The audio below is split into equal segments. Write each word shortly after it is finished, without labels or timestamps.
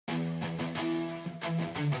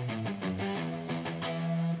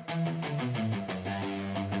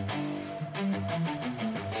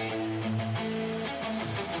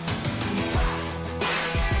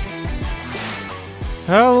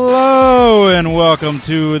Hello and welcome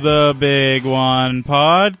to the Big One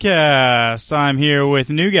Podcast. I'm here with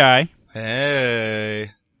New Guy.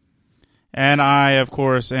 Hey. And I, of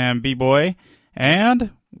course, am Bboy. And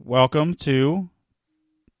welcome to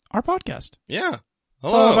our podcast. Yeah.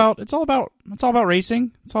 Hello. It's all about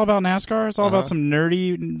racing. It's all about NASCAR. It's all about some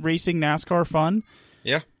nerdy racing NASCAR fun.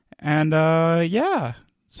 Yeah. And yeah.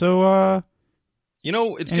 So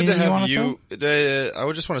it's good to have you. I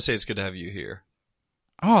would just want to say it's good to have you here.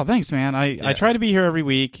 Oh, thanks, man. I try to be here every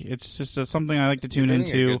week. It's just something I like to tune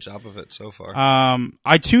into. You're doing a good job of it so far.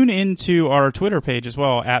 I tune into our Twitter page as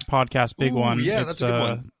well, at Podcast Big One. Yeah, that's a good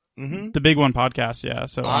one. Mm-hmm. The Big One Podcast, yeah.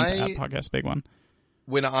 So I'm at Podcast Big One.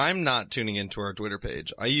 When I'm not tuning into our Twitter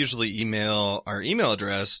page, I usually email our email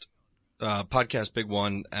address,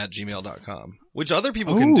 podcastbig1@gmail.com, which other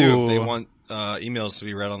people can do if they want emails to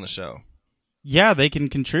be read on the show. Yeah, they can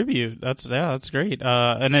contribute. That's great.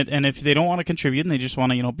 And if they don't want to contribute and they just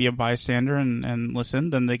want to, be a bystander and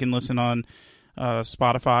listen, then they can listen on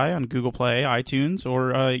Spotify, on Google Play, iTunes,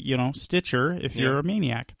 or Stitcher if you're a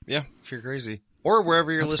maniac. Yeah, if you're crazy, or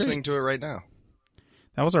wherever you're listening to it right now.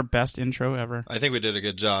 That was our best intro ever. I think we did a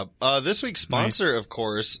good job. This week's sponsor, of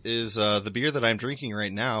course, is the beer that I'm drinking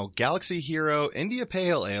right now, Galaxy Hero India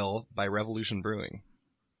Pale Ale by Revolution Brewing.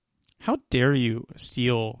 How dare you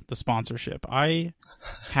steal the sponsorship? I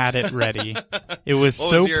had it ready. It was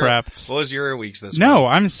prepped. What was your week's this week? No,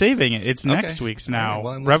 I'm saving it. It's next week's now.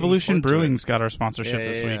 Well, Revolution Brewing's got our sponsorship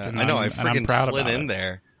this week. And I know, I freaking slid in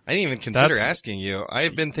there. I didn't even consider asking you.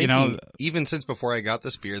 I've been thinking, even since before I got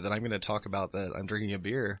this beer, that I'm going to talk about that I'm drinking a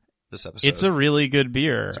beer this episode. It's a really good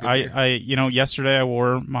beer. I yesterday I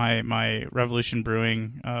wore my Revolution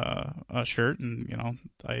Brewing shirt, and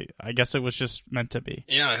I guess it was just meant to be.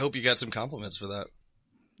 Yeah, I hope you got some compliments for that.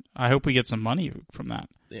 I hope we get some money from that.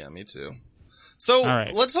 Yeah, me too. So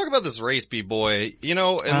let's talk about this race, B-Boy. There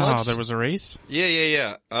was a race?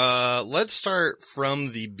 Yeah. Let's start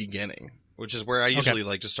from the beginning, which is where I usually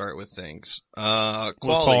like to start with things.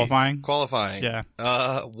 Qualifying. Yeah.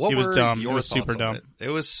 What were your thoughts super dumb. on it? It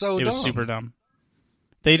was so dumb. It was super dumb.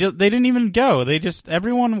 They didn't even go.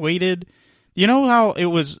 Everyone waited. You know how it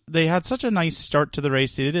was? They had such a nice start to the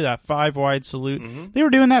race. They did that 5-wide salute. Mm-hmm. They were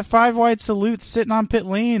doing that 5-wide salute sitting on pit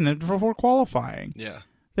lane before qualifying. Yeah.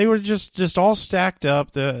 They were just all stacked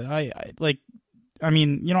up. I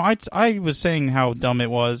was saying how dumb it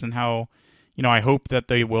was and how, I hope that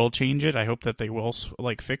they will change it. I hope that they will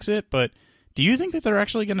fix it. But do you think that they're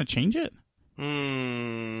actually going to change it?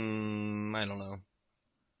 I don't know.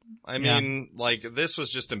 I mean, this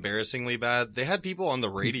was just embarrassingly bad. They had people on the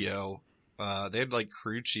radio. They had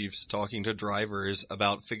crew chiefs talking to drivers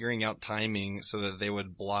about figuring out timing so that they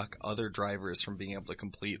would block other drivers from being able to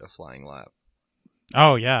complete a flying lap.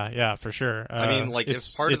 Oh yeah, for sure.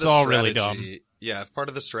 If part of the strategy, really dumb. Yeah, if part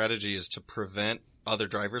of the strategy is to prevent other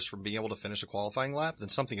drivers from being able to finish a qualifying lap, then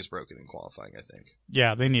something is broken in qualifying, I think.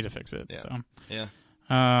 Yeah, they need to fix it. Yeah. So. Yeah.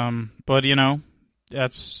 But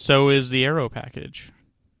so is the aero package.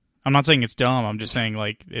 I'm not saying it's dumb. I'm just saying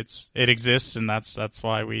it exists, and that's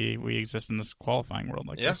why we exist in this qualifying world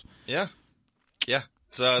this. Yeah.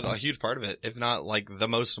 It's a huge part of it, if not the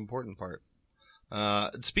most important part.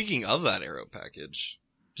 Speaking of that aero package,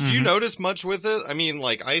 did you notice much with it? I mean,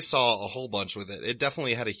 I saw a whole bunch with it. It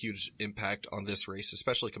definitely had a huge impact on this race,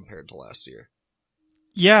 especially compared to last year.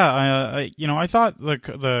 Yeah, I thought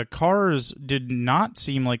the cars did not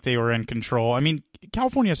seem like they were in control. I mean,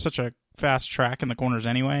 California is such a fast track in the corners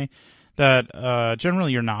anyway that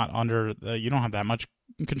generally you're not you don't have that much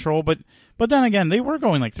control. But then again, they were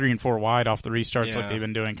going 3 and 4 wide off the restarts like they've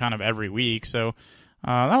been doing kind of every week. So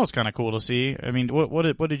that was kind of cool to see. I mean,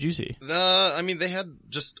 what did you see? They had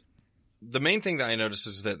the main thing that I noticed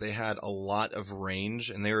is that they had a lot of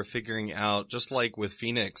range, and they were figuring out, just like with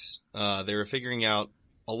Phoenix, they were figuring out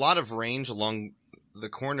a lot of range along the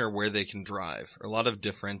corner where they can drive, or a lot of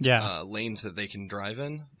different lanes that they can drive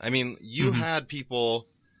in. I mean, you had people.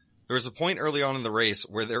 There was a point early on in the race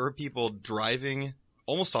where there were people driving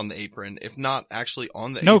almost on the apron, if not actually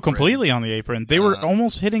on the apron. No, completely on the apron. They were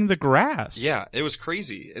almost hitting the grass. Yeah, it was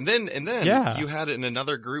crazy. And then you had in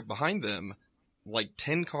another group behind them,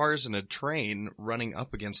 10 cars and a train running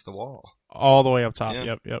up against the wall. All the way up top.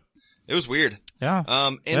 Yeah. Yep. It was weird.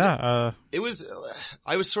 Yeah. It was,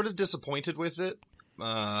 I was sort of disappointed with it,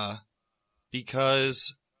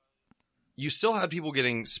 because you still had people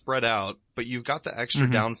getting spread out, but you've got the extra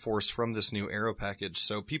downforce from this new aero package.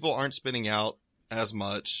 So people aren't spinning out as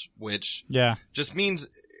much, which just means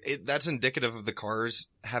that's indicative of the cars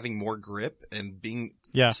having more grip and being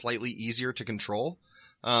slightly easier to control.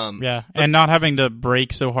 And not having to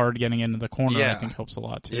brake so hard getting into the corner, I think helps a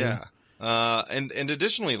lot too. Yeah. And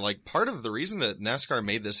additionally, like, part of the reason that NASCAR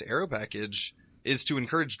made this aero package is to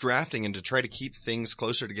encourage drafting and to try to keep things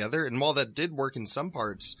closer together. And while that did work in some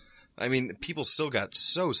parts, I mean, people still got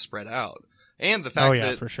so spread out. And the fact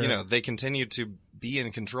that, for sure. you know, they continue to be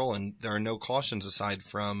in control and there are no cautions aside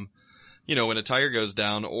from, you know, when a tire goes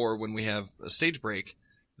down or when we have a stage break,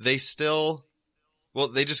 they still, well,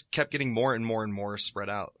 they just kept getting more and more and more spread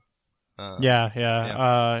out.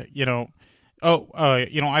 Yeah. You know,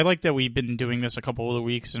 I like that we've been doing this a couple of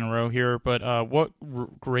weeks in a row here, but what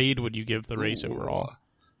grade would you give the race overall?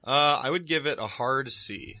 I would give it a hard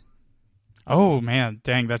C. Oh, man.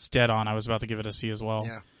 Dang, that's dead on. I was about to give it a C as well.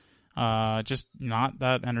 Yeah. Just not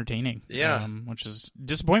that entertaining. Yeah. Which is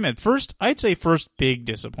disappointment. I'd say first big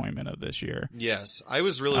disappointment of this year. Yes. I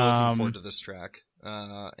was really looking forward to this track.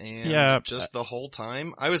 Just the whole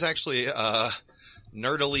time, I was actually,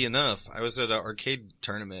 nerdily enough, I was at an arcade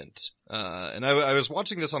tournament, and I was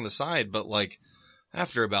watching this on the side, but like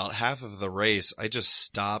after about half of the race, I just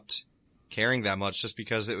stopped caring that much just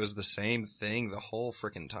because it was the same thing the whole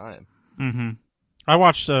freaking time. Mm-hmm. I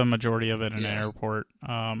watched a majority of it in an airport.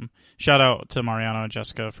 Shout out to Mariano and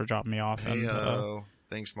Jessica for dropping me off and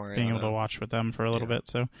thanks, Mariano. being able to watch with them for a little bit.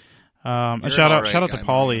 So, and shout out to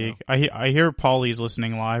Paulie. I hear Paulie's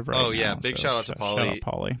listening live right now. Oh yeah, big shout out to Paulie. Shout out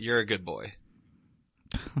Paulie. You're a good boy.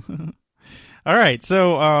 All right,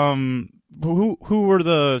 so who were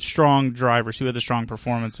the strong drivers? Who had the strong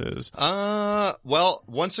performances? Well,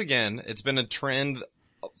 once again, it's been a trend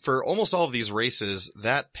for almost all of these races.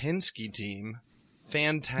 That Penske team,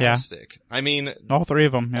 fantastic. Yeah. I mean, all three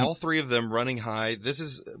of them. Yeah. All three of them running high. This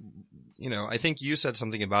is, you know, I think you said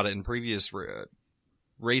something about it in previous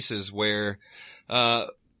races where,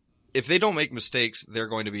 if they don't make mistakes, they're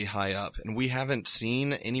going to be high up. And we haven't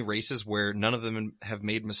seen any races where none of them have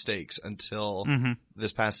made mistakes until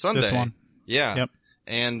this past Sunday. This one. Yeah. Yep.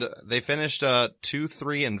 And they finished 2,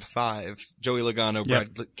 3, and 5. Joey Logano,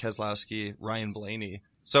 Brad Keselowski, Ryan Blaney.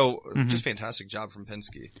 So just fantastic job from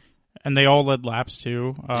Penske. And they all led laps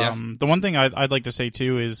too. The one thing I'd like to say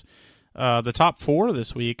too is the top 4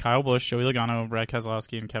 this week, Kyle Busch, Joey Logano, Brad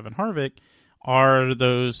Keselowski, and Kevin Harvick, are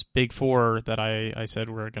those big 4 that I said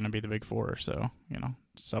were going to be the big 4. So, you know,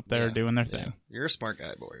 just up there doing their thing. You're a smart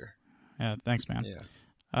guy, Boyer. Yeah, thanks, man.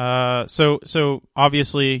 Yeah. So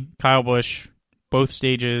obviously Kyle Busch, both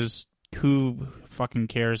stages, who fucking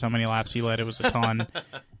cares how many laps he led? It was a ton.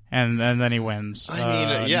 and then he wins.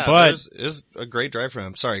 I mean, but it's a great drive for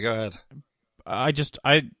him. Sorry, go ahead.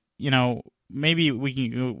 Maybe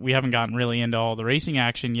we haven't gotten really into all the racing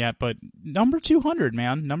action yet, but number 200,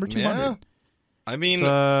 man, number 200. Yeah. I mean,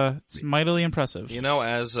 it's mightily impressive. You know,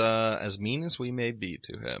 as mean as we may be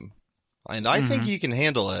to him, and I think he can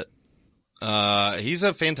handle it. He's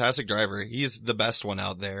a fantastic driver. He's the best one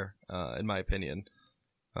out there, in my opinion.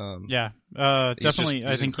 Definitely.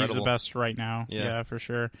 I think he's the best right now. Yeah, for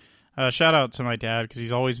sure. Shout out to my dad because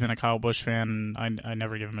he's always been a Kyle Busch fan. I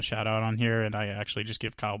never give him a shout out on here, and I actually just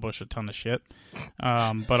give Kyle Busch a ton of shit.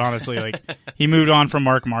 But honestly, like he moved on from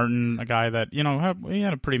Mark Martin, a guy that he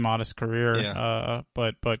had a pretty modest career. Yeah.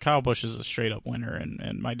 But Kyle Busch is a straight up winner,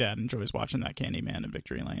 and my dad enjoys watching that Candyman in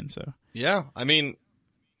Victory Lane. So yeah, I mean,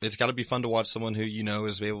 it's got to be fun to watch someone who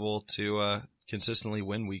is able to consistently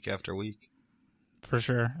win week after week. For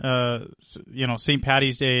sure. St.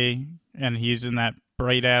 Patty's Day, and he's in that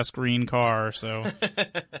bright ass green car, so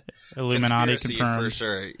Illuminati confirmed for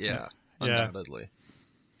sure. Yeah, undoubtedly.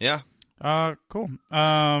 Yeah. Cool.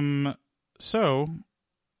 So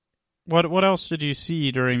what else did you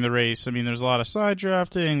see during the race? I mean, there's a lot of side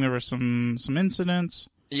drafting. There were some incidents.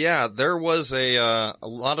 Yeah, there was a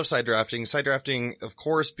lot of side drafting. Side drafting, of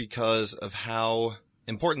course, because of how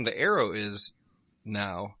important the aero is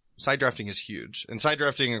now. Side drafting is huge. And side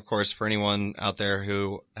drafting, of course, for anyone out there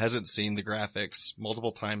who hasn't seen the graphics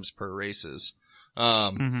multiple times per races,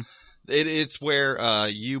 it's where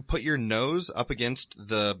you put your nose up against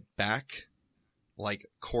the back, like,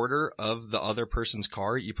 quarter of the other person's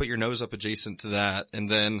car. You put your nose up adjacent to that, and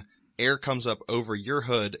then air comes up over your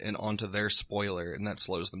hood and onto their spoiler, and that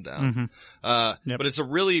slows them down. But it's a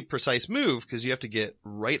really precise move because you have to get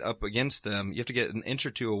right up against them. You have to get an inch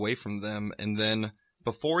or two away from them, and then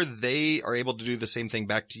before they are able to do the same thing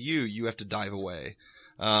back to you, you have to dive away.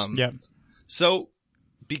 So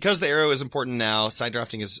because the aero is important now, side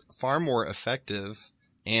drafting is far more effective.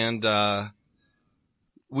 And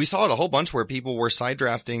we saw it a whole bunch where people were side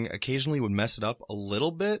drafting, occasionally would mess it up a little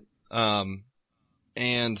bit.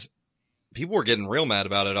 And people were getting real mad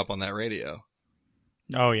about it up on that radio.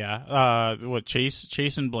 Oh yeah.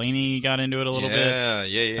 Chase and Blaney got into it a little bit.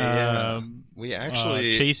 Yeah. We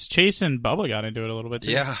actually Chase and Bubba got into it a little bit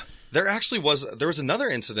too. Yeah. There was another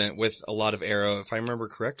incident with a lot of aero, if I remember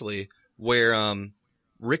correctly, where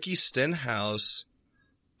Ricky Stenhouse,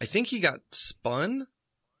 I think he got spun.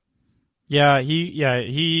 Yeah, I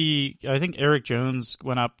think Eric Jones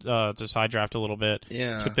went up to side draft a little bit.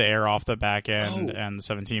 Yeah. Took the air off the back end, and the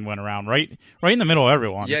 17 went around right in the middle of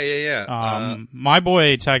everyone. Yeah. My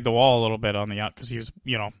boy tagged the wall a little bit on the out because he was,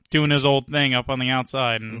 doing his old thing up on the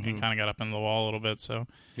outside, and he kind of got up into the wall a little bit. So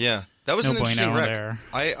yeah, that was no an interesting wreck. there.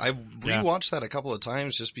 I rewatched that a couple of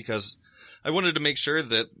times just because I wanted to make sure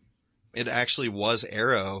that it actually was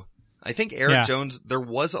aero. I think Eric Jones, there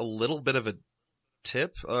was a little bit of a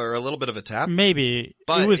tip or a little bit of a tap, maybe,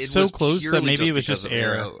 but it was so close that maybe it was just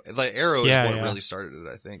air. Like aero is what really started it,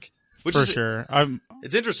 I think. Which is sure.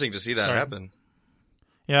 It's interesting to see that happen.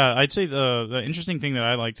 Yeah, I'd say the interesting thing that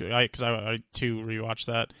I liked, because I too rewatched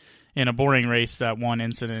that in a boring race. That one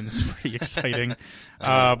incident is pretty exciting.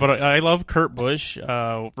 But I love Kurt Busch,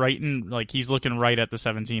 he's looking right at the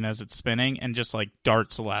 17 as it's spinning and just like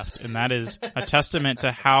darts left, and that is a testament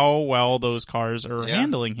to how well those cars are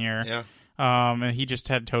handling here. Yeah. And he just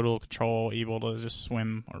had total control, able to just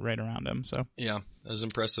swim right around him. So yeah, that was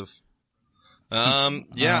impressive.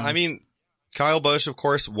 I mean, Kyle Busch, of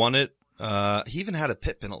course, won it. He even had a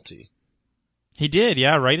pit penalty. He did,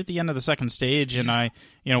 yeah, right at the end of the second stage, and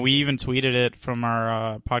we even tweeted it from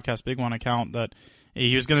our podcast Big One account that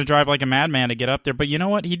he was going to drive like a madman to get up there, but you know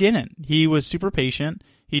what? He didn't. He was super patient.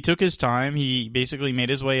 He took his time. He basically made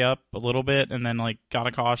his way up a little bit, and then got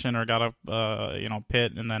a caution or got a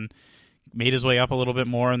pit, and then made his way up a little bit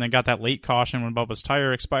more, and then got that late caution when Bubba's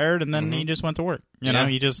tire expired, and then he just went to work. You know,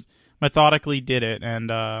 he just methodically did it, and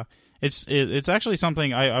it's actually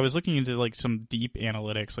something I was looking into, some deep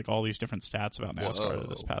analytics, all these different stats about NASCAR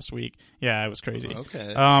this past week. Yeah, it was crazy.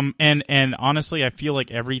 Okay. And honestly, I feel like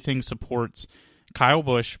everything supports Kyle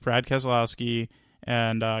Busch, Brad Keselowski,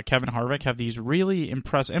 and Kevin Harvick have these really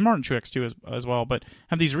impressive, and Martin Truex too as well, but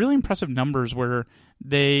have these really impressive numbers where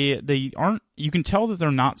they aren't, you can tell that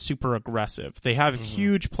they're not super aggressive. They have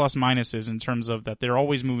huge plus minuses in terms of that they're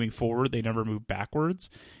always moving forward, they never move backwards,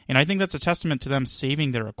 and I think that's a testament to them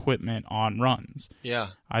saving their equipment on runs. Yeah,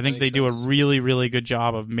 I think they do a really, really good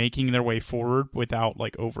job of making their way forward without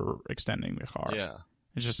overextending the car. Yeah,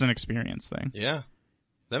 it's just an experience thing. Yeah.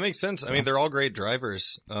 That makes sense. I mean, they're all great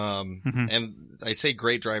drivers. And I say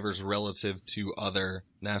great drivers relative to other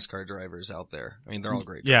NASCAR drivers out there. I mean, they're all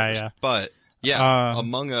great drivers. Yeah. But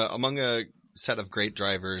among a set of great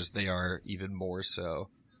drivers, they are even more so.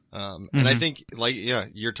 And I think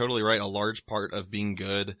you're totally right. A large part of being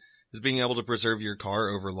good is being able to preserve your car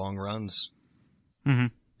over long runs. Mm-hmm.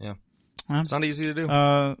 Yeah. It's not easy to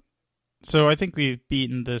do. So I think we've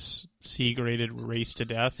beaten this C-graded race to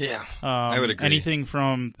death. Yeah, I would agree. Anything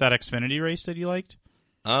from that Xfinity race that you liked?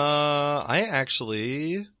 I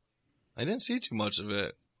didn't see too much of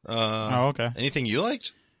it. Okay. Anything you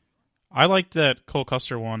liked? I liked that Cole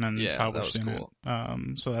Custer one and Kyle Busch that was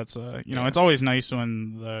cool. So that's it's always nice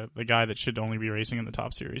when the guy that should only be racing in the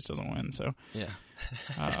top series doesn't win. So yeah.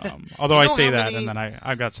 Although I say that, and then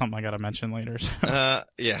I've got something I got to mention later. So.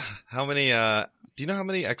 Yeah. How many? Do you know how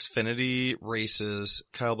many Xfinity races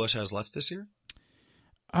Kyle Busch has left this year?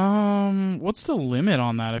 What's the limit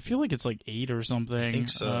on that? I feel like it's 8 or something. I think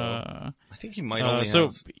so. I think he might only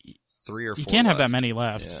have 3 or 4. You can't have that many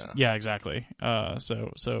left. Yeah, exactly.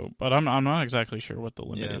 But I'm not exactly sure what the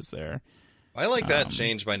limit is there. I like that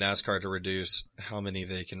change by NASCAR to reduce how many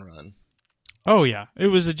they can run. Oh yeah, it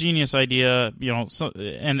was a genius idea,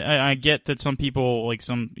 and I get that some people,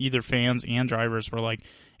 some either fans and drivers, were like,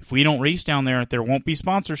 if we don't race down there won't be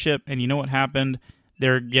sponsorship, and you know what happened?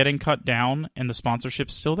 They're getting cut down, and the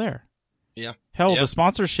sponsorship's still there. Yeah. Hell, the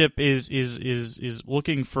sponsorship is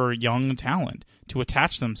looking for young talent to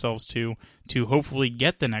attach themselves to hopefully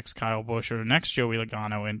get the next Kyle Busch or the next Joey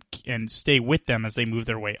Logano and stay with them as they move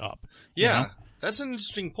their way up. Yeah, that's an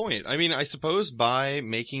interesting point. I mean, I suppose by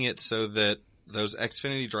making it so that those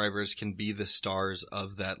Xfinity drivers can be the stars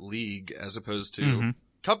of that league as opposed to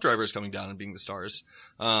Cup drivers coming down and being the stars,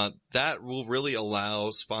 that will really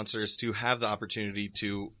allow sponsors to have the opportunity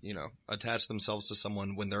to, attach themselves to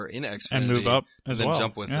someone when they're in Xfinity and move up and then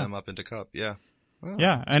jump with them up into Cup. Yeah. Well,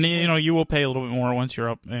 yeah. And, you will pay a little bit more once you're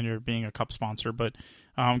up and you're being a Cup sponsor, but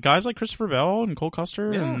guys like Christopher Bell and Cole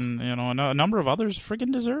Custer and, a number of others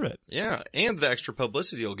friggin' deserve it. Yeah. And the extra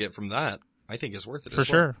publicity you'll get from that, I think is worth it For as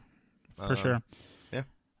sure. well. For sure. Yeah.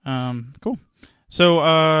 Cool.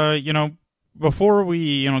 So, before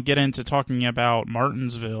we, get into talking about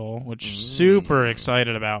Martinsville, which super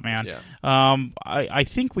excited about, man. Yeah. I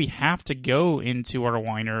think we have to go into our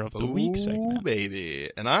Whiner of the Week segment.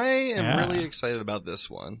 Baby. And I am really excited about this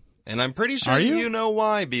one. And I'm pretty sure Are you? you know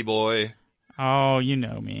why, B-boy. Oh, you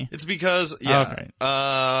know me. It's because,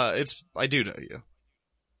 I do know you.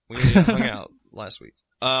 We hung out last week.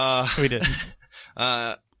 We did.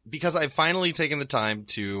 Because I've finally taken the time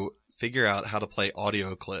to figure out how to play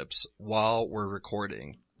audio clips while we're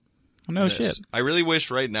recording. No this. shit. I really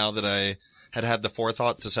wish right now that I had the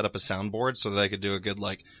forethought to set up a soundboard so that I could do a good,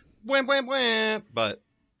 like, wham, wham, wham, but,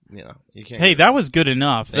 you know, you can't. Hey, that was good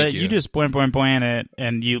enough. Thank you. You just bwam it,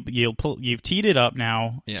 and you've teed it up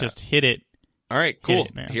now. Yeah. Just hit it. All right, cool.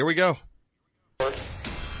 It, here we go.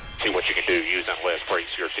 See what you can do using less brakes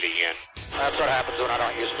here to the end. That's what happens when I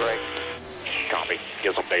don't use brakes. Copy.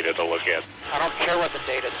 Get some data to look at. I don't care what the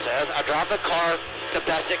data says. I drive the car the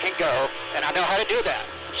best it can go, and I know how to do that.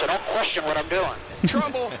 So don't question what I'm doing.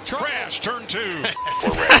 Trouble. Crash. Turn 2.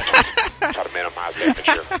 We're ready. Try to minimize damage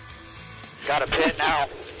here. Got a pit now.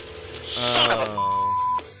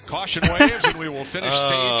 Caution waves, and we will finish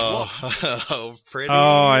stage 1. Pretty. Oh,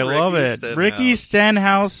 I love it. Stenhouse. Ricky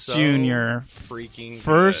Stenhouse So Jr. Freaking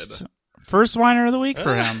First Whiner of the week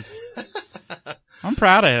for him. I'm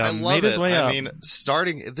proud of him. I love Made his it. way up. I mean,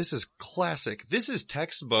 this is classic. This is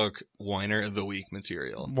textbook Whiner of the week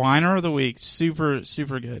material. Whiner of the week, super,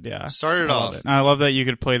 super good. Yeah, Started I off. love it. And I love that you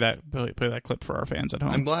could play that clip for our fans at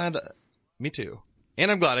home. I'm glad. Me too.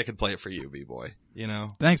 And I'm glad I could play it for you, B-boy. You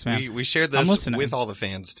know, Thanks, man. We shared I'm this listening. with all the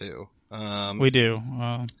fans too. We do.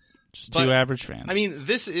 Just two average fans. I mean,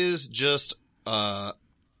 this is just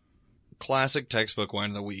classic textbook Whiner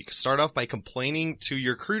of the week. Start off by complaining to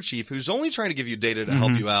your crew chief, who's only trying to give you data to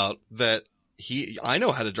help you out, that I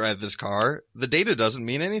know how to drive this car. The data doesn't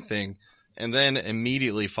mean anything. And then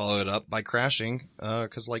immediately follow it up by crashing,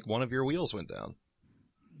 cause like one of your wheels went down.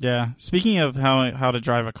 Yeah. Speaking of how to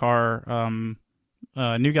drive a car,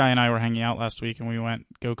 New Guy and I were hanging out last week and we went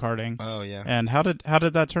go-karting. Oh yeah. And how did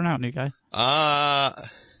that turn out, New Guy? I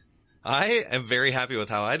am very happy with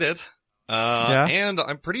how I did. And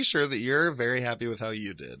I'm pretty sure that you're very happy with how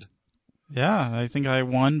you did. Yeah, I think I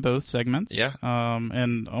won both segments. Yeah.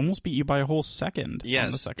 And almost beat you by a whole second. Yes,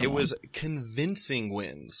 on the second one. was convincing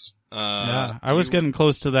wins. Yeah, I was getting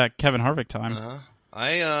close to that Kevin Harvick time.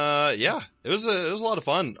 It was a lot of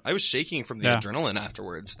fun. I was shaking from the adrenaline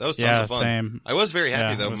afterwards. That was tons of fun. Same. I was very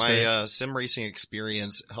happy though. My great. Sim racing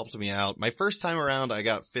experience helped me out. My first time around, I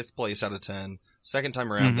got 5th place out of 10. Second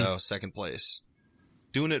time around though, 2nd place.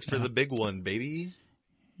 Doing it for the big one, baby.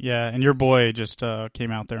 Yeah, and your boy just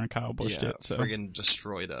came out there and Kyle Bushed it. So. Friggin'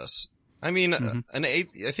 destroyed us. I mean, an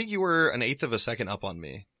eighth. I think you were an eighth of a second up on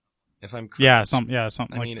me, if I'm correct. Yeah, something.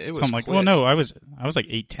 I mean, it was something like. quick. Well, no, I was like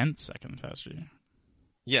 8/10 seconds faster.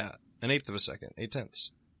 Yeah, an eighth of a second,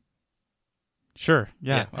 8/10. Sure.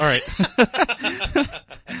 Yeah. All right.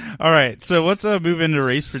 All right. So let's move into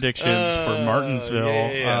race predictions for Martinsville.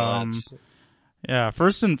 Yeah.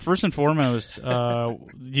 First and foremost,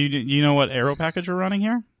 do you know what aero package we're running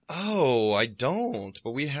here? Oh, I don't,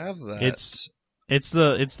 but we have that. It's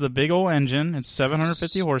the big old engine. It's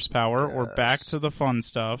 750 horsepower. Yes. We're back to the fun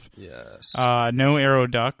stuff. Yes. No aero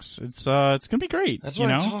ducts. It's gonna be great. That's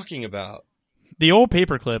what I'm talking about. The old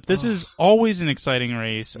paperclip. This is always an exciting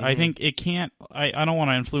race. I think it can't. I don't want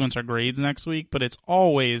to influence our grades next week, but it's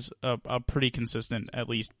always a pretty consistent, at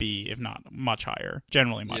least B, if not much higher.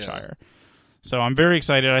 Generally much higher. So I'm very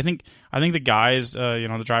excited. I think the guys,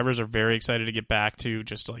 the drivers are very excited to get back to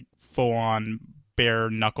just like full on bare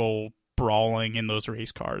knuckle brawling in those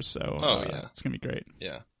race cars. So it's gonna be great.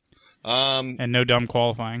 Yeah. And no dumb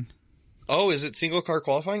qualifying. Oh, is it single car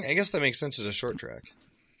qualifying? I guess that makes sense as a short track.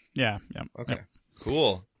 Yeah. Okay.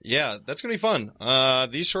 Cool. Yeah, that's gonna be fun.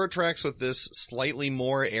 These short tracks with this slightly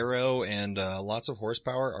more aero and lots of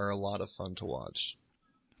horsepower are a lot of fun to watch.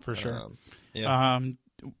 For sure.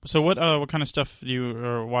 So what kind of stuff you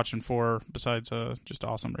are watching for besides just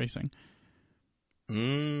awesome racing?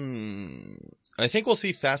 I think we'll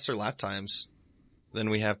see faster lap times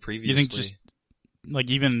than we have previously. You think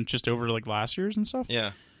even over like last year's and stuff?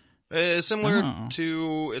 Yeah. Similar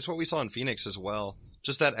to it's what we saw in Phoenix as well.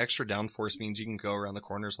 Just that extra downforce means you can go around the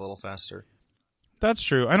corners a little faster. That's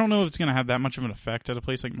true. I don't know if it's going to have that much of an effect at a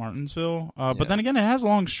place like Martinsville, but then again, it has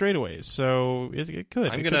long straightaways, so it could.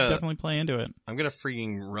 It could definitely play into it. I'm going to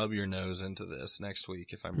freaking rub your nose into this next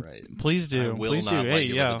week if I'm right. Please do. I will Please not do. let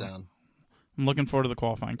you live it down. I'm looking forward to the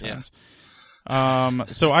qualifying times. Yeah.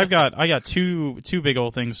 So I got two big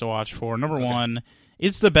old things to watch for. Number one,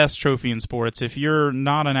 it's the best trophy in sports. If you're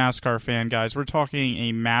not a NASCAR fan, guys, we're talking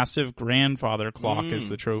a massive grandfather clock as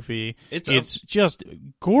the trophy. It's just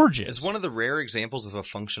gorgeous. It's one of the rare examples of a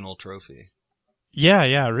functional trophy. Yeah,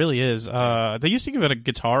 it really is. They used to give it a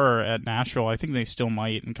guitar at Nashville. I think they still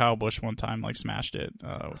might. And Kyle Busch one time smashed it,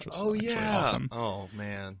 which was awesome. Oh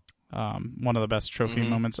man. one of the best trophy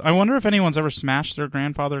moments. I wonder if anyone's ever smashed their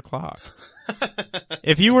grandfather clock.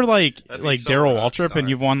 If you were like so Darryl rockstar. Waltrip and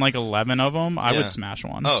you've won like 11 of them, I would smash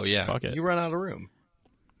one. Oh yeah, Fuck it. You run out of room.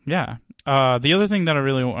 Yeah. The other thing that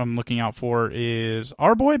I'm looking out for is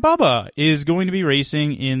our boy Bubba is going to be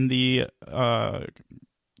racing in the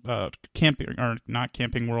camping, or not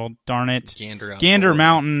Camping World, darn it. Gander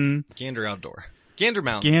Mountain. Gander Outdoor. Gander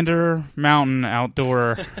Mountain. Gander Mountain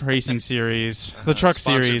Outdoor Racing Series. The Truck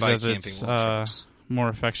Series, as it's more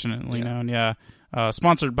affectionately known. Yeah.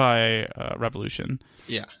 Sponsored by Revolution.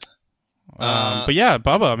 Yeah. But yeah,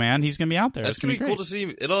 Bubba, man, he's going to be out there. That's going to be cool to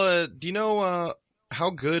see. It'll. Do you know how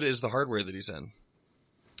good is the hardware that he's in?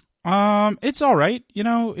 It's all right. You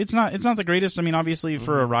know, it's not the greatest. I mean, obviously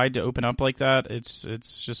for a ride to open up like that, it's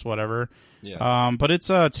just whatever. Yeah. But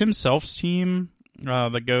it's Tim Self's team,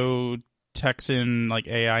 the Go Texan like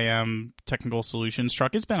AIM Technical Solutions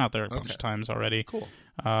truck. It's been out there a bunch of times already. Cool.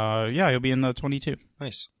 Yeah, he'll be in the 22.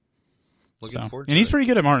 Nice. Looking forward to it. And he's pretty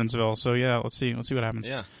good at Martinsville, so yeah, let's see what happens.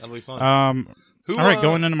 Yeah, that'll be fun. All right,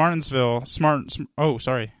 going into Martinsville. Oh,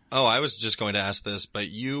 sorry. Oh, I was just going to ask this, but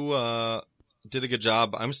you did a good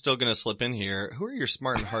job. I'm still going to slip in here. Who are your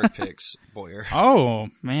smart and hard picks, Boyer? Oh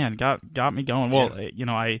man, got me going. Well, you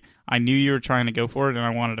know, I knew you were trying to go for it, and I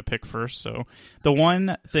wanted to pick first. So the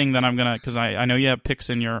one thing that I'm gonna, because I know you have picks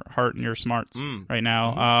in your heart and your smarts right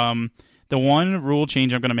now. The one rule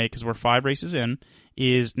change I'm gonna make, because we're 5 races in,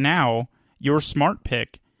 is now your smart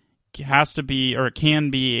pick has to be, or it can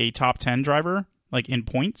be, a top 10 driver, like in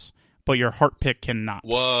points, but your heart pick cannot.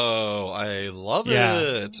 Whoa, I love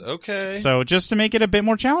it. Okay. So just to make it a bit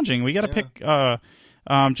more challenging, we got to pick,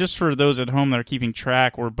 just for those at home that are keeping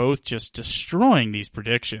track, we're both just destroying these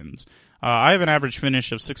predictions. I have an average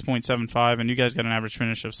finish of 6.75, and you guys got an average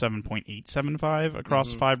finish of 7.875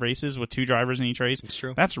 across 5 races with 2 drivers in each race. That's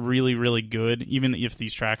true. That's really, really good, even if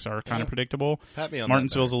these tracks are kind of predictable. Pat me on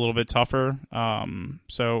Martinsville's a little bit tougher.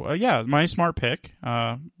 So my smart pick,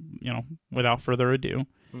 without further ado,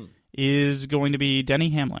 is going to be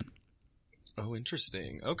Denny Hamlin. Oh,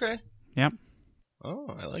 interesting. Okay. Yep. Oh,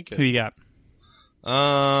 I like it. Who you got?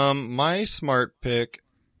 My smart pick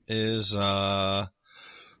is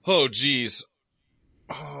oh geez.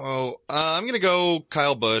 I'm gonna go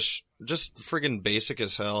Kyle Busch. Just friggin' basic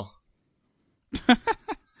as hell. All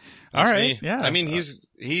right. Me. Yeah. I mean,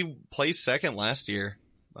 he placed second last year,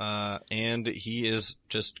 and he is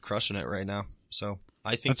just crushing it right now. So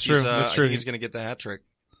I think That's true. he's gonna get the hat trick.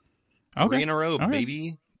 Okay. 3 in a row, All right.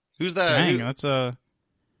 baby. Who's that? Dang, that's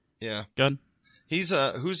Yeah. good. He's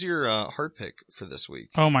who's your heart pick for this week?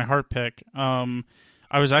 Oh, my heart pick.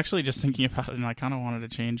 I was actually just thinking about it, and I kind of wanted to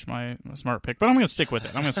change my smart pick, but I'm going to stick with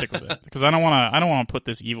it. Because I don't want to put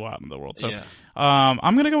this evil out in the world. So,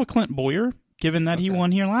 I'm going to go with Clint Boyer, given that he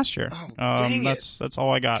won here last year. Oh, dang that's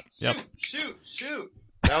all I got. Yep. Shoot!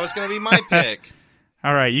 That was going to be my pick.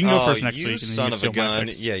 All right, you can go first next week. You And son you of can a steal my gun!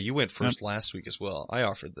 picks. Yeah, you went first last week as well. I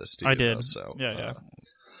offered this to you. I did. Though, so Yeah.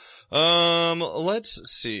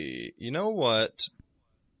 Let's see. You know what?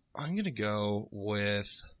 I'm gonna go with.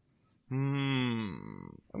 I'm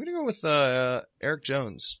gonna go with Eric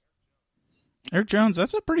Jones. Eric Jones,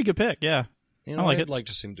 that's a pretty good pick. Yeah, You know, I like I'd it. like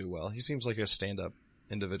to see him do well. He seems like a stand-up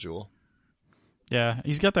individual. Yeah,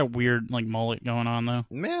 he's got that weird like mullet going on though.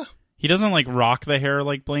 Meh. He doesn't like rock the hair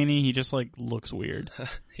like Blaney. He just like looks weird.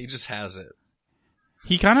 He just has it.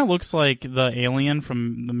 He kind of looks like the alien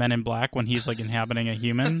from the Men in Black when he's like inhabiting a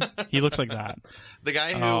human. He looks like that. The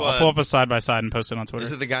guy who I'll pull up a side by side and post it on Twitter.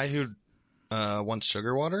 is it the guy who wants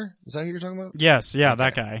sugar water? Is that who you're talking about? Yes, yeah, Okay,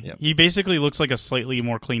 that guy. yep. He basically looks like a slightly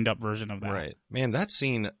more cleaned up version of that. Right. Man, that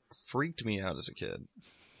scene freaked me out as a kid.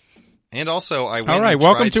 And also, I went All right, and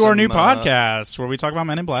welcome tried to our some, new podcast where we talk about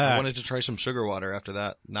Men in I Black. wanted to try some sugar water after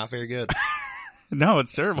that. Not very good. No,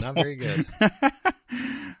 it's terrible. Not very good.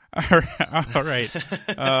 All right.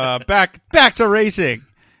 Back to racing.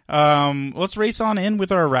 Let's race on in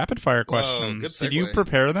with our rapid fire questions. good Did you segue.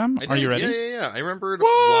 prepare them? I Are you did. ready? Yeah. I remembered What?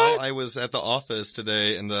 while I was at the office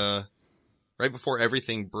today, and right before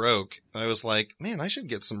everything broke, I was like, "Man, I should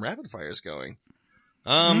get some rapid fires going."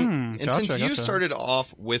 And since you started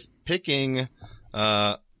off with picking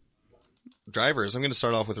drivers, I'm going to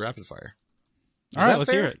start off with rapid fire. All right,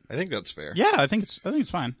 let's hear it. I think that's fair. Yeah, I think it's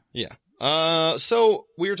fine. Yeah. So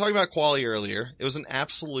we were talking about quali earlier. It was an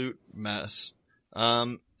absolute mess.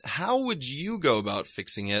 How would you go about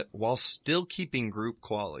fixing it while still keeping group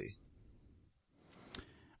quali?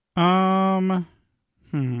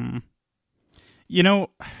 You know,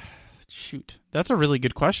 shoot, that's a really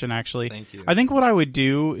good question, actually. Thank you. I think what I would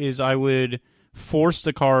do is I would force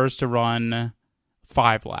the cars to run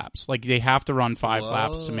 5 laps. Like they have to run 5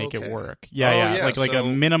 laps to make it work. Yeah. Like a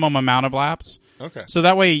minimum amount of laps. Okay. So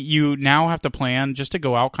that way you now have to plan just to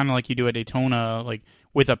go out kind of like you do at Daytona, like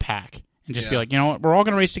with a pack, and just be like, you know what, we're all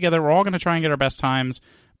going to race together. We're all going to try and get our best times,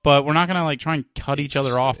 but we're not going to like try and cut each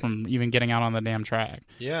other off from even getting out on the damn track.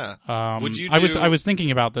 Yeah. Would you? I was thinking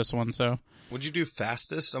about this one. So would you do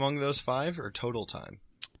fastest among those 5 or total time?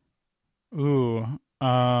 Ooh.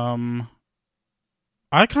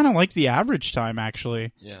 I kind of like the average time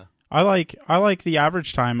actually. Yeah. I like the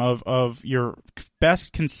average time of your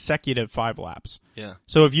best consecutive 5 laps. Yeah.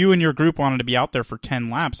 So if you and your group wanted to be out there for 10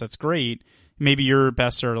 laps, that's great. Maybe your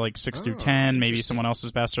best are like 6 through 10. Maybe someone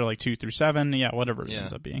else's best are like 2 through 7. Yeah, whatever it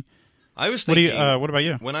ends up being. I was thinking. What about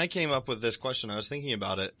you? When I came up with this question, I was thinking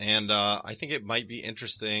about it, and I think it might be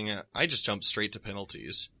interesting. I just jumped straight to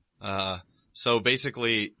penalties. So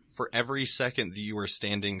basically, for every second that you were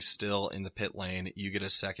standing still in the pit lane, you get a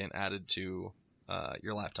second added to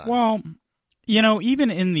your lap time. Well, you know,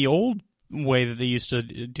 even in the old way that they used to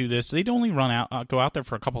do this, they'd only go out there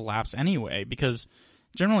for a couple laps anyway, because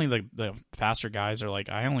generally the faster guys are like,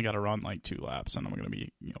 I only got to run like 2 laps, and I'm going to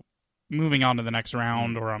be, you know, moving on to the next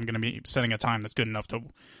round, or I'm going to be setting a time that's good enough to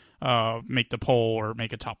make the pole or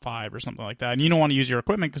make a top 5 or something like that. And you don't want to use your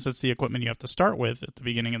equipment because it's the equipment you have to start with at the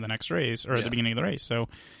beginning of the next race or at the beginning of the race. So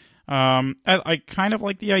I kind of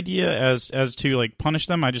like the idea as to like punish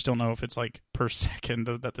them. I just don't know if it's like per second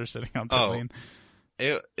that they're sitting on pit lane.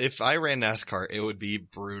 If I ran NASCAR, it would be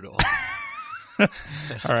brutal. All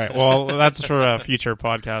right. Well, that's for a future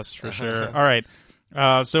podcast for sure. All right.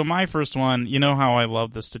 So my first one, you know how I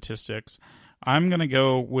love the statistics. I'm going to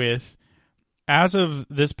go with, as of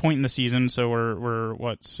this point in the season, so we're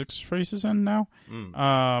what, 6 races in now?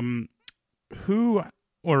 Name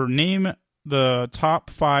the top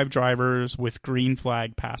 5 drivers with green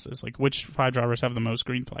flag passes. Like, which 5 drivers have the most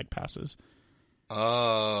green flag passes?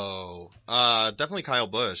 Definitely Kyle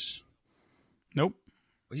Busch. Nope.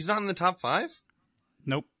 He's not in the top 5?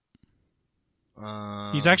 Nope.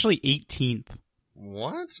 He's actually 18th.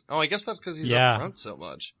 What? Oh, I guess that's because he's up front so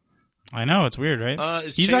much. I know, it's weird, right?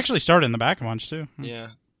 He's actually started in the back a bunch, too. Yeah.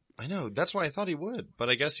 I know. That's why I thought he would. But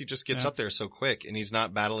I guess he just gets up there so quick, and he's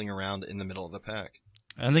not battling around in the middle of the pack.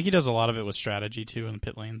 I think he does a lot of it with strategy, too, in the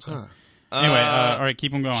pit lane. So. Anyway, all right,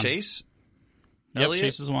 keep him going. Chase? Yep, Elliott?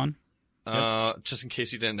 Chase is one. Just in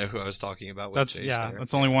case you didn't know who I was talking about with Chase there.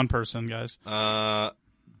 That's only one person, guys.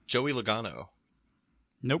 Joey Logano.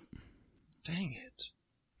 Nope. Dang it.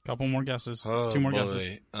 Couple more guesses. Oh, 2 more boy.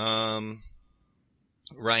 guesses.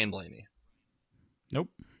 Ryan Blaney. Nope.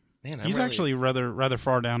 Man, he's actually rather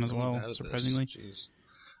far down as well, surprisingly. Jeez.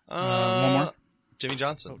 One more. Jimmy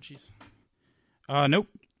Johnson. Oh, jeez. Nope.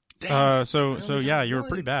 So yeah, you were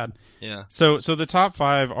pretty bad. Yeah. So the top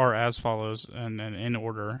 5 are as follows, and in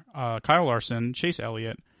order: Kyle Larson, Chase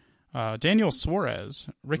Elliott, Daniel Suarez,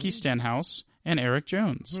 Ricky Stenhouse, and Eric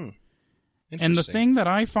Jones. And the thing that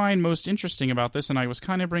I find most interesting about this, and I was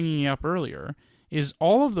kind of bringing it up earlier, is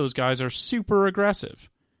all of those guys are super aggressive.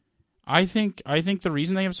 I think the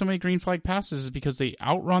reason they have so many green flag passes is because they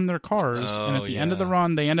outrun their cars, and at the end of the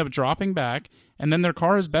run, they end up dropping back, and then their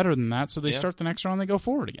car is better than that, so they start the next round, and they go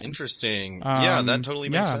forward again. Interesting. Yeah, that totally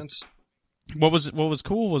makes sense. What was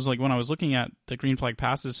cool was, like, when I was looking at the green flag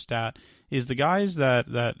passes stat, is the guys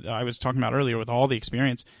that I was talking about earlier with all the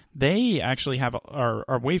experience, they actually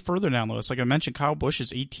are way further down the list. Like I mentioned, Kyle Busch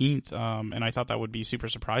is 18th, and I thought that would be super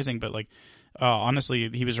surprising, but like honestly,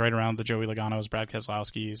 he was right around the Joey Logano's, Brad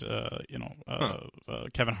Keselowski's,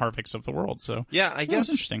 Kevin Harvick's of the world. So yeah, I guess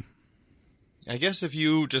it's interesting. I guess if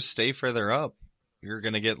you just stay further up, you're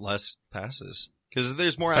going to get less passes because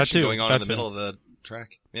there's more action going on in the middle of the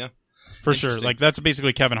track. Yeah. For sure. Like, that's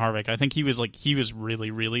basically Kevin Harvick. I think he was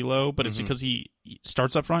really, really low, but it's because he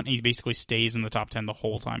starts up front and he basically stays in the top 10 the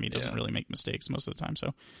whole time. He doesn't really make mistakes most of the time.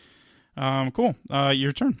 So, cool.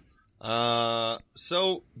 Your turn.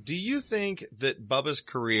 So do you think that Bubba's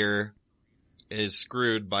career is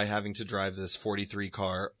screwed by having to drive this 43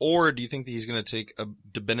 car, or do you think that he's going to take a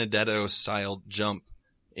De Benedetto style jump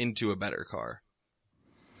into a better car?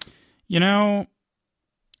 You know,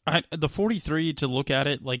 the 43, to look at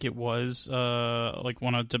it like it was like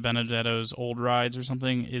one of De Benedetto's old rides or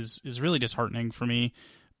something is really disheartening for me.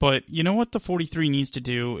 But you know what the 43 needs to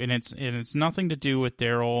do, and it's nothing to do with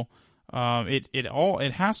Darrell.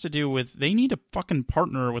 It has to do with, they need to fucking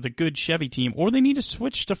partner with a good Chevy team, or they need to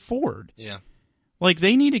switch to Ford. Yeah. Like,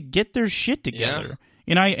 they need to get their shit together.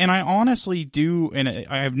 Yeah. And I honestly do, and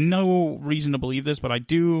I have no reason to believe this, but I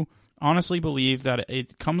do honestly believe that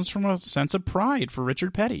it comes from a sense of pride for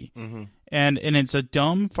Richard Petty. Mm-hmm. And it's a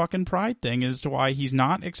dumb fucking pride thing as to why he's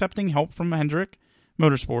not accepting help from Hendrick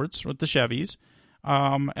Motorsports with the Chevys.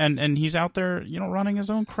 Mm-hmm. And he's out there, running his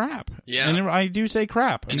own crap. Yeah. And I do say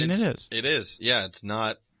crap. I mean, it is. It is. Yeah, it's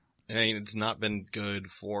not. It's not been good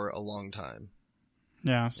for a long time.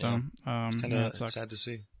 Yeah. So, kind of sad to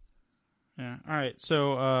see. Yeah. All right.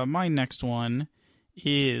 So, my next one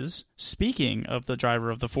is, speaking of the driver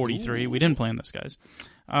of the 43. Ooh. We didn't plan this, guys.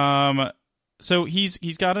 So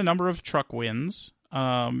he's got a number of truck wins.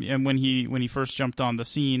 And when he first jumped on the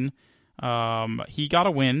scene, he got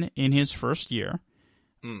a win in his first year.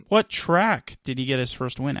 What track did he get his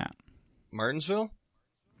first win at? Martinsville?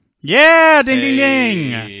 Yeah, ding, ding,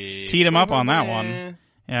 ding. Teed him up on that one.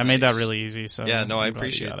 Yeah, I made that really easy. So yeah, no, I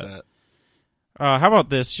appreciate that. How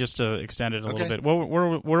about this, just to extend it a little bit?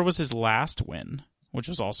 Where was his last win, which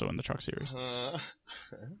was also in the Truck Series?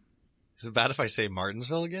 Is it bad if I say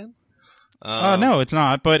Martinsville again? No, it's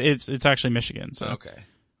not, but it's actually Michigan. So okay.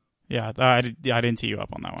 Yeah, I didn't tee you up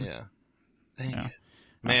on that one. Yeah. Dang it.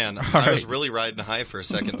 Man, I was really riding high for a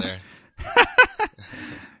second there.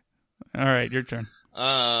 All right, your turn.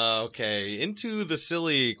 Okay, into the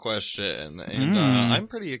silly question, and I'm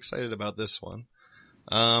pretty excited about this one.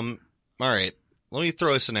 All right, let me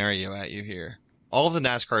throw a scenario at you here. All of the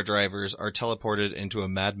NASCAR drivers are teleported into a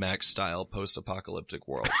Mad Max style post-apocalyptic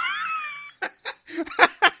world.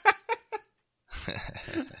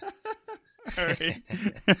 All right.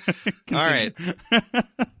 All right.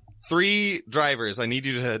 3 drivers I need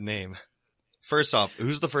you to name. First off,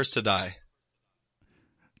 who's the first to die?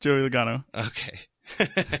 Joey Logano. Okay.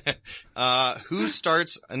 Who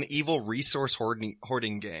starts an evil resource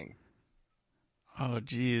hoarding gang? Oh,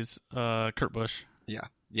 geez. Kurt Busch. Yeah.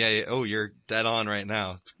 Oh, you're dead on right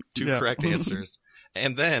now. 2 correct answers.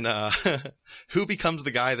 And then, who becomes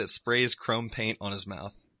the guy that sprays chrome paint on his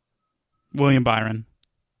mouth? William Byron.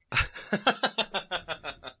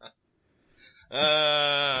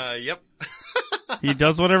 Yep. He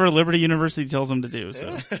does whatever Liberty University tells him to do.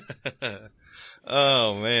 So.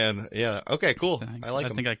 Oh man, yeah. Okay, cool. Thanks. I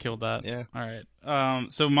think I killed that. Yeah. All right.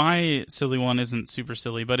 So my silly one isn't super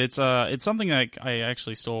silly, but it's something that I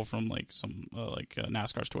actually stole from some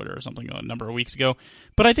NASCAR's Twitter or something a number of weeks ago.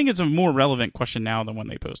 But I think it's a more relevant question now than when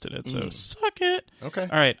they posted it. So suck it. Okay.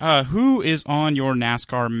 All right. Who is on your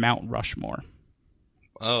NASCAR Mount Rushmore?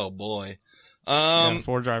 Oh boy.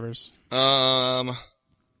 4 drivers. Dale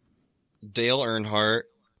Earnhardt,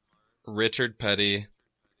 Richard Petty.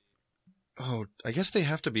 Oh, I guess they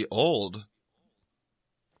have to be old.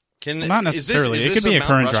 Not necessarily. Is this it could be a Mount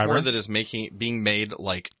current Rushmore driver that is being made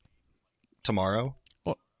tomorrow?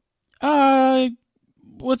 Well,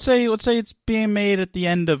 let's say it's being made at the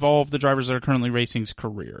end of all of the drivers that are currently racing's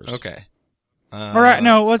careers. Okay. All right.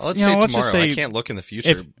 No, let's say tomorrow. just say I can't look in the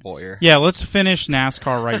future, Boyer. Yeah, let's finish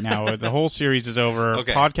NASCAR right now. The whole series is over.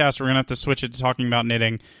 Okay. Podcast, we're gonna have to switch it to talking about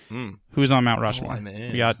knitting. Who's on Mount Rushmore? I'm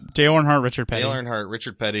in. We got Dale Earnhardt, Richard Petty. Dale Earnhardt,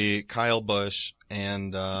 Richard Petty, Kyle Busch,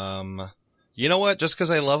 and you know what? Just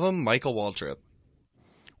because I love him, Michael Waltrip.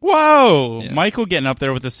 Whoa, Yeah. Michael getting up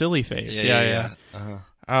there with the silly face. Yeah.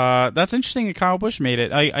 Uh-huh. That's interesting that Kyle Busch made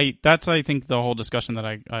it. I think the whole discussion that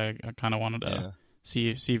I kind of wanted to see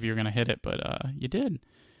if you're gonna hit it, but you did.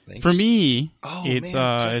 Thanks. For me, it's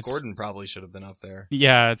Jeff Gordon probably should have been up there.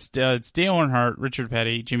 Yeah, it's Dale Earnhardt, Richard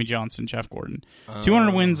Petty, Jimmy Johnson, Jeff Gordon.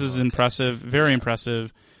 200 wins is impressive, very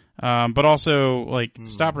impressive. But also,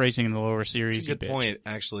 stop racing in the lower series. That's a good point,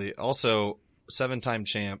 actually. Also, 7-time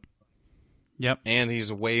champ. Yep. And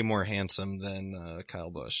he's way more handsome than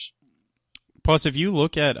Kyle Busch. Plus, if you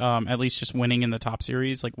look at least just winning in the top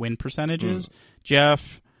series, win percentages,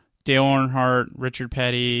 Jeff, Dale Earnhardt, Richard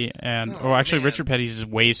Petty, and Richard Petty's is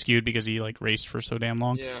way skewed because he raced for so damn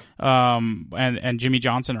long. Yeah. And Jimmy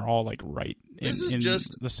Johnson are all right in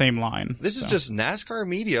the same line. This is just NASCAR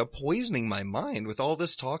media poisoning my mind with all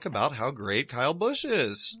this talk about how great Kyle Busch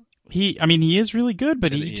is. He is really good,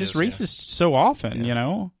 but he just races so often.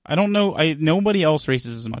 Yeah. I don't know. Nobody else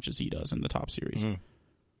races as much as he does in the top series.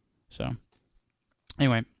 So,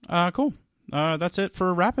 anyway, cool. That's it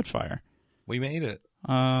for rapid fire. We made it.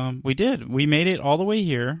 We did. We made it all the way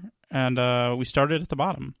here, and we started at the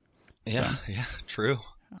bottom. Yeah, true.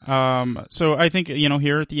 So I think,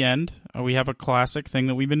 here at the end, we have a classic thing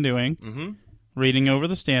that we've been doing, reading over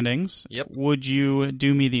the standings. Yep. Would you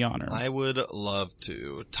do me the honor? I would love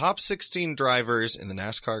to. Top 16 drivers in the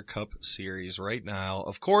NASCAR Cup Series right now.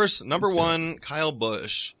 Of course, number 1, Kyle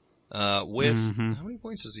Busch, with, how many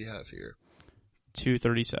points does he have here?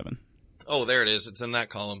 237. Oh, there it is. It's in that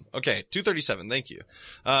column. Okay, 237. Thank you.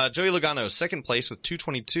 Joey Logano, second place with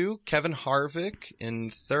 222. Kevin Harvick in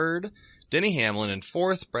third. Denny Hamlin in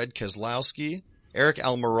fourth. Brad Keselowski. Eric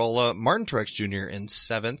Almirola. Martin Truex Jr. in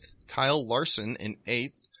seventh. Kyle Larson in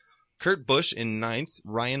eighth. Kurt Busch in 9th,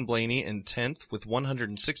 Ryan Blaney in 10th with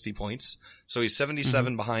 160 points. So he's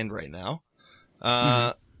 77 behind right now.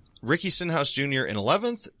 Ricky Stenhouse Jr. in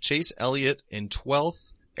 11th, Chase Elliott in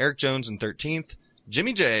 12th, Eric Jones in 13th,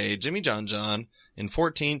 Jimmy John in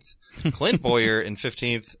 14th, Clint Boyer in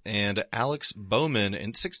 15th, and Alex Bowman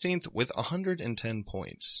in 16th with 110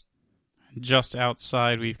 points. Just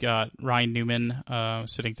outside, we've got Ryan Newman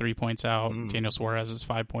sitting 3 points out. Daniel Suarez is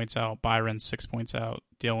 5 points out. Byron's 6 points out.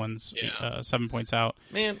 Dylan's 7 points out.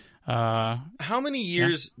 Man, how many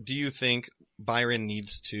years do you think Byron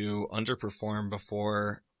needs to underperform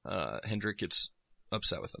before Hendrick gets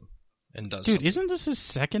upset with him and does something? Isn't this his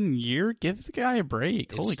second year? Give the guy a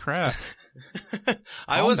break. Holy crap.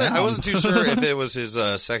 I wasn't too sure if it was his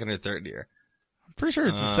second or third year. I'm pretty sure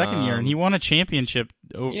it's his second year, and he won a championship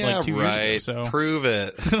like 2 years ago. So. Prove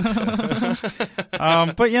it.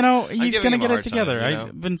 But, he's going to get it together.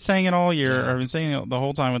 I've been saying it all year, or I've been saying it the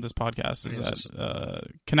whole time with this podcast, is that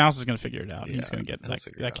Knaus is going to figure it out. He's going to get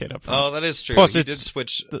that kid up front. Oh, that is true. Plus, he did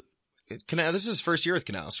switch. This is his first year with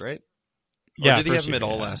Knaus, right? Or did he have him at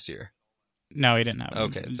all last year? No, he didn't have him.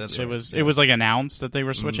 Okay, that's right. It was like announced that they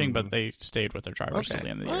were switching, but they stayed with their drivers till the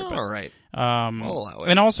end of the year. All right. I'll allow it.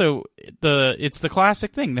 And also, it's the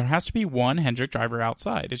classic thing. There has to be one Hendrick driver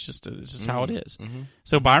outside. It's just how it is.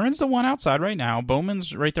 So Byron's the one outside right now.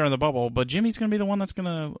 Bowman's right there in the bubble, but Jimmy's going to be the one that's going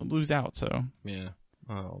to lose out. So yeah.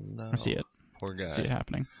 Oh no. I see it. Poor guy. I see it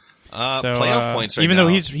happening. Playoff points right even now. though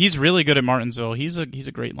he's really good at Martinsville, he's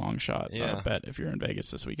a great long shot bet if you're in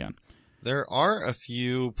Vegas this weekend. There are a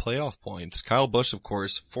few playoff points. Kyle Busch, of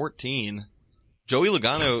course, 14. Joey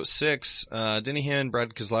Logano, 6. Denny Hamlin,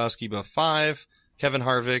 Brad Keselowski, both 5. Kevin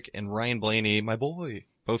Harvick and Ryan Blaney, my boy,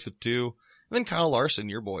 both with 2. And then Kyle Larson,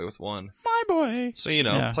 your boy, with 1. My boy. So,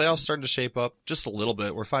 playoffs starting to shape up just a little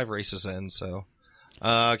bit. We're 5 races in, so.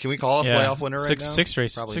 Can we call a playoff winner right now? 6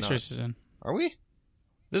 races. Probably 6 not. races in. Are we?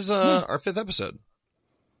 This is our 5th episode.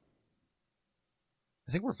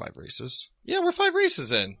 I think we're 5 races. Yeah, we're 5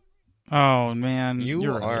 races in. Oh man,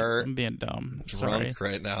 you're right. are I'm being dumb. Drunk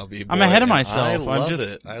Sorry. right now, B-boy. I'm ahead of myself. I love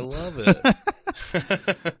it. I love it.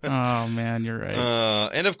 Oh man, you're right.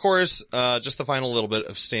 And of course, just the final little bit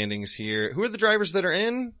of standings here. Who are the drivers that are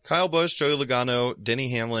in? Kyle Busch, Joey Logano, Denny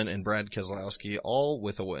Hamlin, and Brad Keselowski, all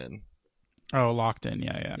with a win. Oh, locked in.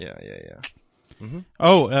 Yeah. Mm-hmm.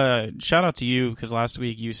 Oh, shout out to you, because last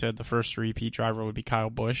week you said the first repeat driver would be Kyle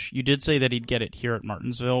Busch. You did say that he'd get it here at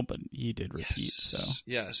Martinsville, but he did repeat.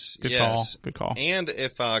 Yes. Good call. And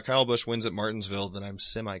if Kyle Busch wins at Martinsville, then I'm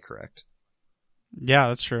semi-correct. Yeah,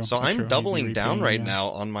 that's true. So I'm doubling down right now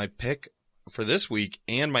on my pick for this week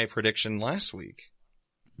and my prediction last week.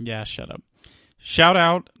 Yeah, shut up. Shout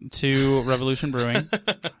out to Revolution Brewing.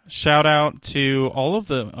 Shout out to all of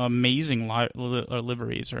the amazing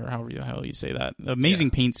liveries, or however the hell you say that. Amazing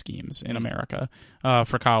paint schemes in America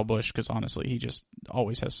for Kyle Busch, because honestly, he just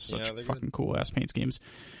always has such fucking cool-ass paint schemes.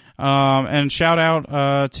 And shout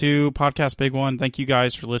out to Podcast Big One. Thank you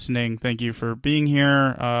guys for listening. Thank you for being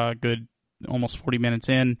here. Good almost 40 minutes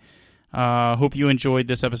in. Hope you enjoyed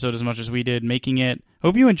this episode as much as we did making it.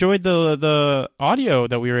 Hope you enjoyed the audio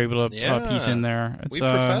that we were able to piece in there. It's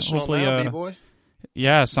professional now, B-boy.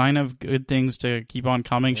 Yeah, sign of good things to keep on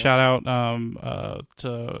coming. Yeah. Shout out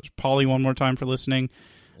to Paulie one more time for listening.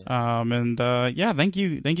 Yeah. Thank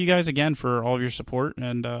you guys again for all of your support.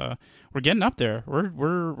 And we're getting up there.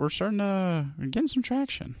 We're starting to getting some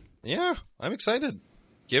traction. Yeah, I'm excited.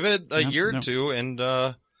 Give it a year or two, and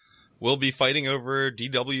we'll be fighting over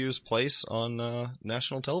DW's place on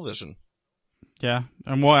national television. Yeah,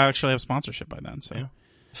 and we'll actually have sponsorship by then. So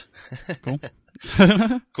cool.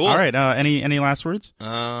 Cool. All right. Any last words?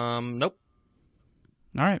 Nope.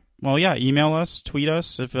 All right. Well, yeah. Email us, tweet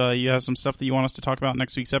us if you have some stuff that you want us to talk about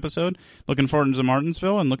next week's episode. Looking forward to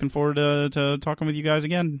Martinsville, and looking forward to talking with you guys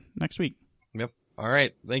again next week. Yep. All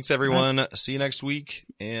right. Thanks, everyone. See you next week,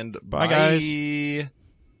 and bye guys.